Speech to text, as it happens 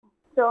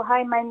So,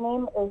 hi, my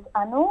name is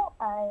Anu.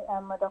 I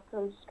am a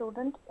doctoral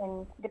student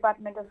in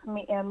Department of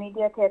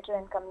Media, Theatre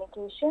and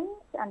Communications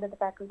under the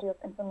Faculty of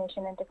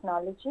Information and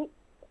Technology.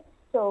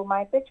 So,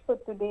 my pitch for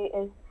today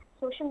is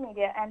social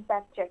media and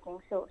fact-checking.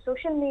 So,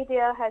 social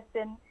media has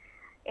been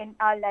in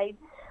our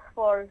lives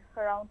for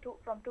from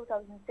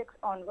 2006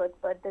 onwards,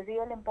 but the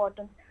real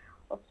importance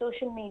of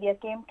social media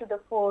came to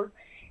the fore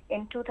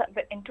in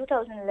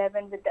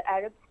 2011 with the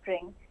Arab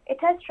Spring. It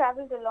has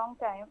traveled a long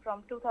time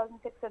from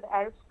 2006 to the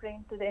Arab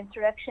Spring to the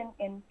insurrection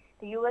in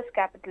the U.S.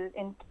 Capitol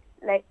in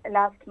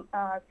last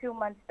few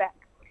months back.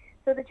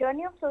 So the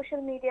journey of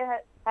social media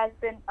has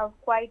been a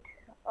quite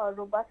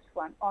robust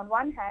one. On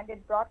one hand,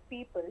 it brought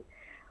people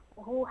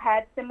who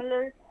had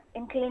similar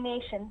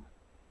inclinations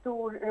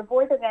to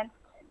revolt against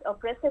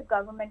oppressive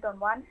government on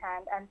one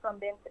hand, and from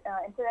the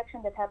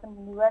insurrection that happened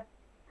in the U.S.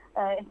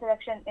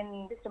 Insurrection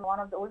in one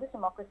of the oldest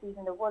democracies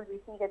in the world, we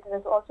see that it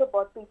has also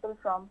brought people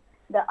from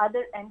the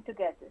other end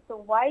together. So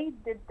why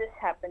did this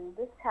happen?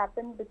 This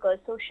happened because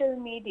social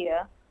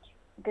media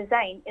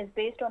design is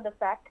based on the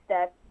fact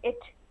that it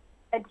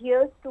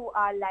adheres to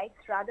our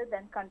likes rather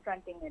than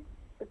confronting it.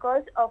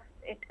 Because of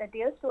it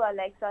adheres to our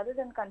likes rather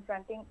than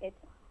confronting it,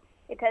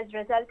 it has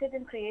resulted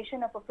in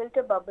creation of a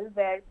filter bubble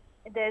where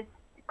there's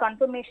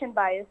confirmation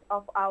bias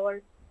of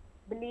our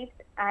beliefs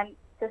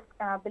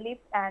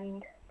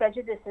and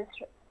prejudices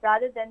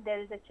rather than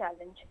there is a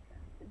challenge.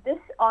 This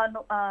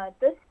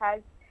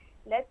has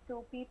led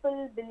to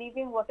people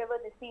believing whatever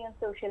they see on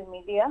social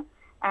media,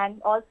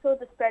 and also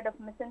the spread of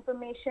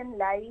misinformation,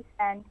 lies,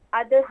 and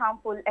other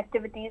harmful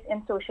activities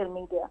in social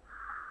media.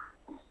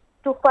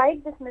 To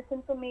fight this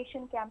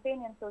misinformation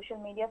campaign in social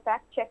media,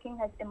 fact-checking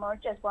has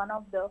emerged as one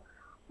of the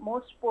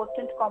most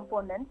potent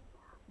components.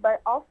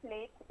 But of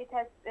late, it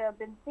has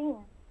been seen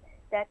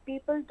that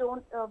people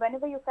don't,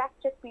 whenever you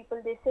fact-check people,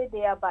 they say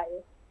they are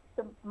biased.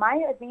 So my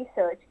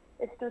research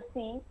is to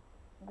see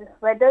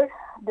whether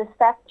this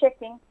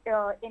fact-checking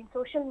in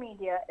social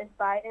media is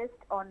biased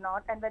or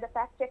not, and whether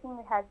fact-checking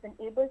has been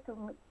able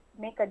to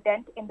make a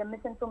dent in the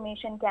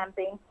misinformation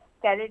campaign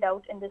carried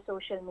out in the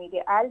social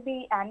media. I'll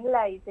be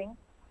analyzing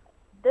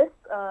this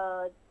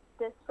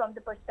from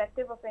the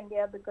perspective of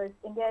India, because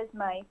India is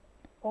my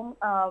home,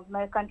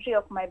 my country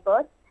of my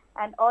birth,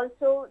 and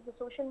also the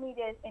social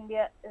media in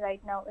India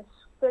right now is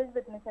filled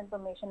with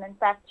misinformation, and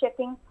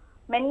fact-checking,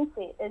 many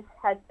say,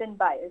 has been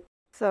biased.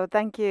 So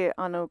thank you,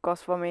 Anu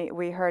Goswami.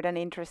 We heard an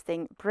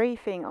interesting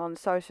briefing on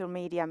social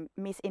media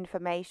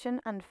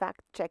misinformation and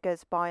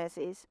fact-checkers'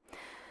 biases.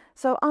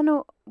 So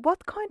Anu,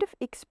 what kind of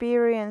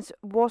experience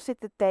was it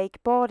to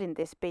take part in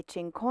this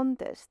pitching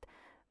contest?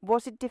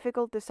 Was it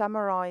difficult to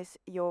summarize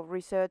your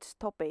research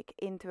topic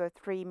into a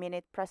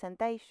 3-minute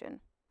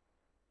presentation?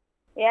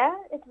 Yeah,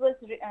 it was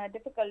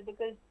difficult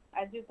because,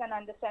 as you can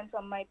understand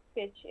from my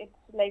pitch, it's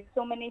like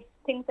so many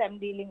things I'm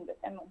dealing with.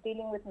 I'm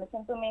dealing with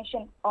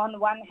misinformation on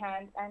one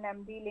hand, and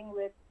I'm dealing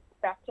with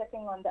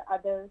fact-checking on the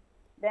other.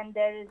 Then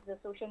there is the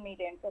social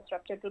media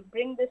infrastructure. To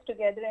bring this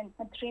together in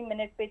a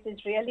 3-minute pitch is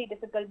really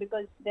difficult,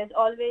 because there's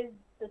always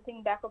the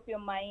thing back of your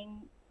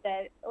mind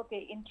that,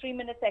 okay, in 3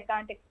 minutes I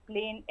can't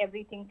explain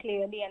everything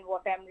clearly and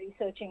what I'm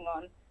researching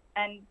on.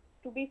 And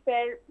to be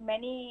fair,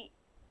 many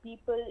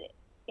people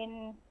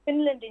in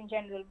Finland in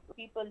general,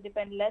 people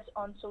depend less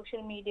on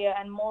social media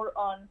and more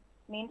on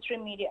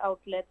mainstream media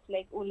outlets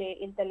like Yle,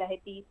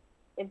 Iltalehti,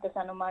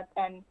 Ilta-Sanomat,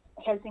 and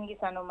Helsinki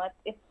Sanomat.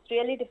 It's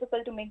really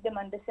difficult to make them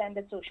understand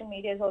that social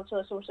media is also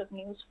a source of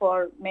news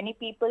for many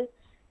people,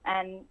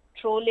 and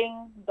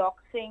trolling,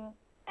 doxing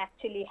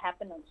actually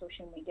happen on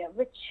social media,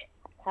 which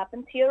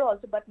happens here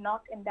also, but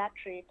not in that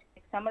rate.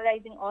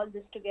 Summarizing all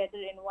this together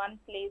in one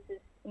place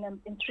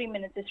in 3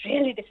 minutes is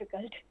really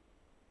difficult.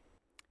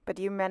 But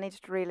you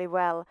managed really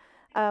well.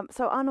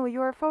 So Anu,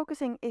 you are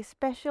focusing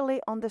especially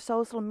on the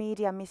social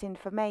media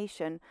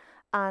misinformation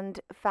and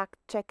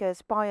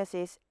fact-checkers'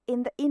 biases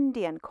in the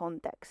Indian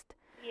context.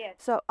 Yes.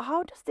 So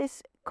how does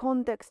this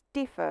context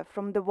differ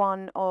from the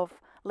one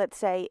of, let's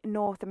say,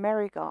 North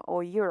America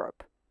or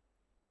Europe?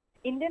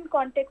 Indian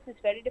context is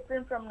very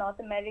different from North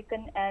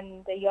American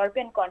and the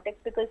European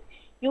context, because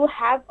you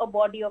have a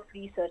body of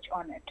research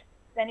on it.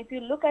 And if you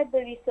look at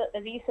the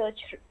research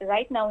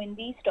right now in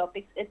these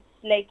topics, it's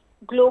like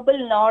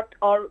global north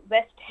or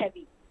west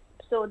heavy.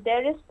 So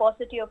there is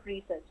paucity of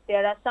research.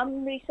 There are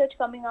some research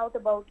coming out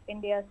about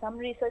India, some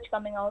research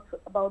coming out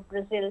about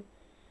Brazil,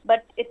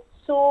 but it's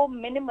so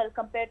minimal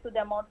compared to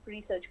the amount of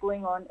research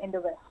going on in the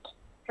West.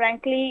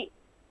 Frankly,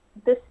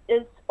 this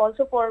is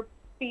also for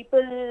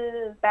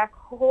people back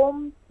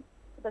home,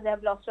 because they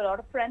have lost a lot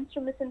of friends to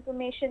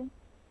misinformation.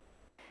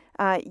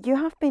 You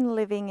have been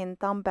living in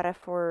Tampere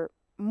for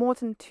more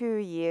than 2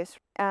 years.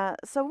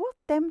 So what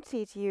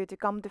tempted you to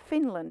come to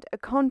Finland, a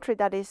country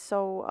that is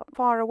so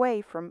far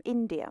away from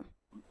India?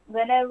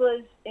 When I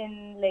was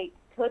in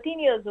 13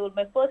 years old,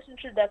 my first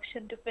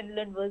introduction to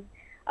Finland was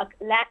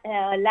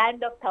a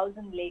land of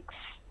 1,000 lakes.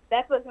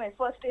 That was my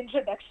first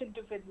introduction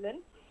to Finland.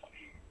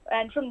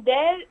 And from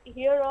there,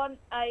 here on,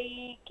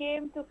 I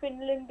came to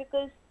Finland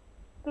because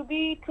To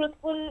be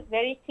truthful,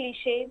 very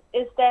cliche,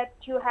 is that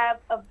you have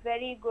a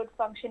very good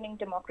functioning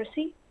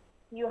democracy,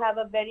 you have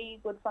a very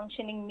good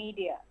functioning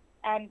media,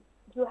 and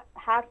you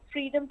have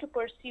freedom to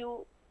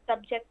pursue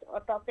subjects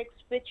or topics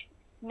which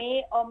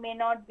may or may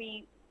not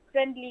be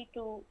friendly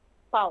to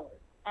power.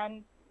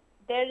 And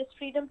there is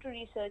freedom to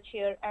research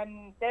here.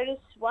 And there is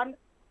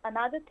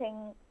another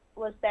thing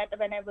was that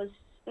when I was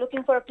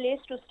looking for a place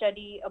to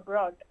study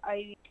abroad,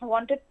 I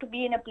wanted to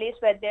be in a place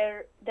where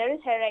there is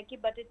hierarchy,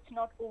 but it's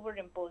not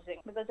overimposing,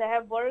 because I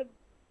have worked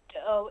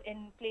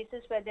in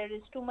places where there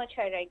is too much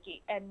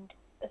hierarchy, and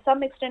to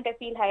some extent I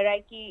feel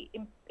hierarchy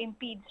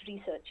impedes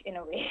research in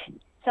a way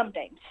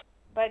sometimes.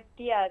 But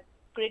yeah,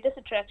 greatest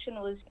attraction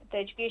was the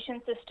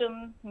education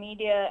system,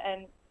 media,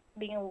 and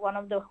being one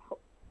of the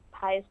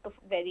highest of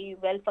very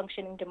well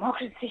functioning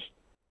democracy.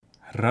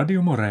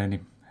 Radio Moreeni,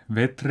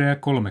 vetreä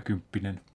 30.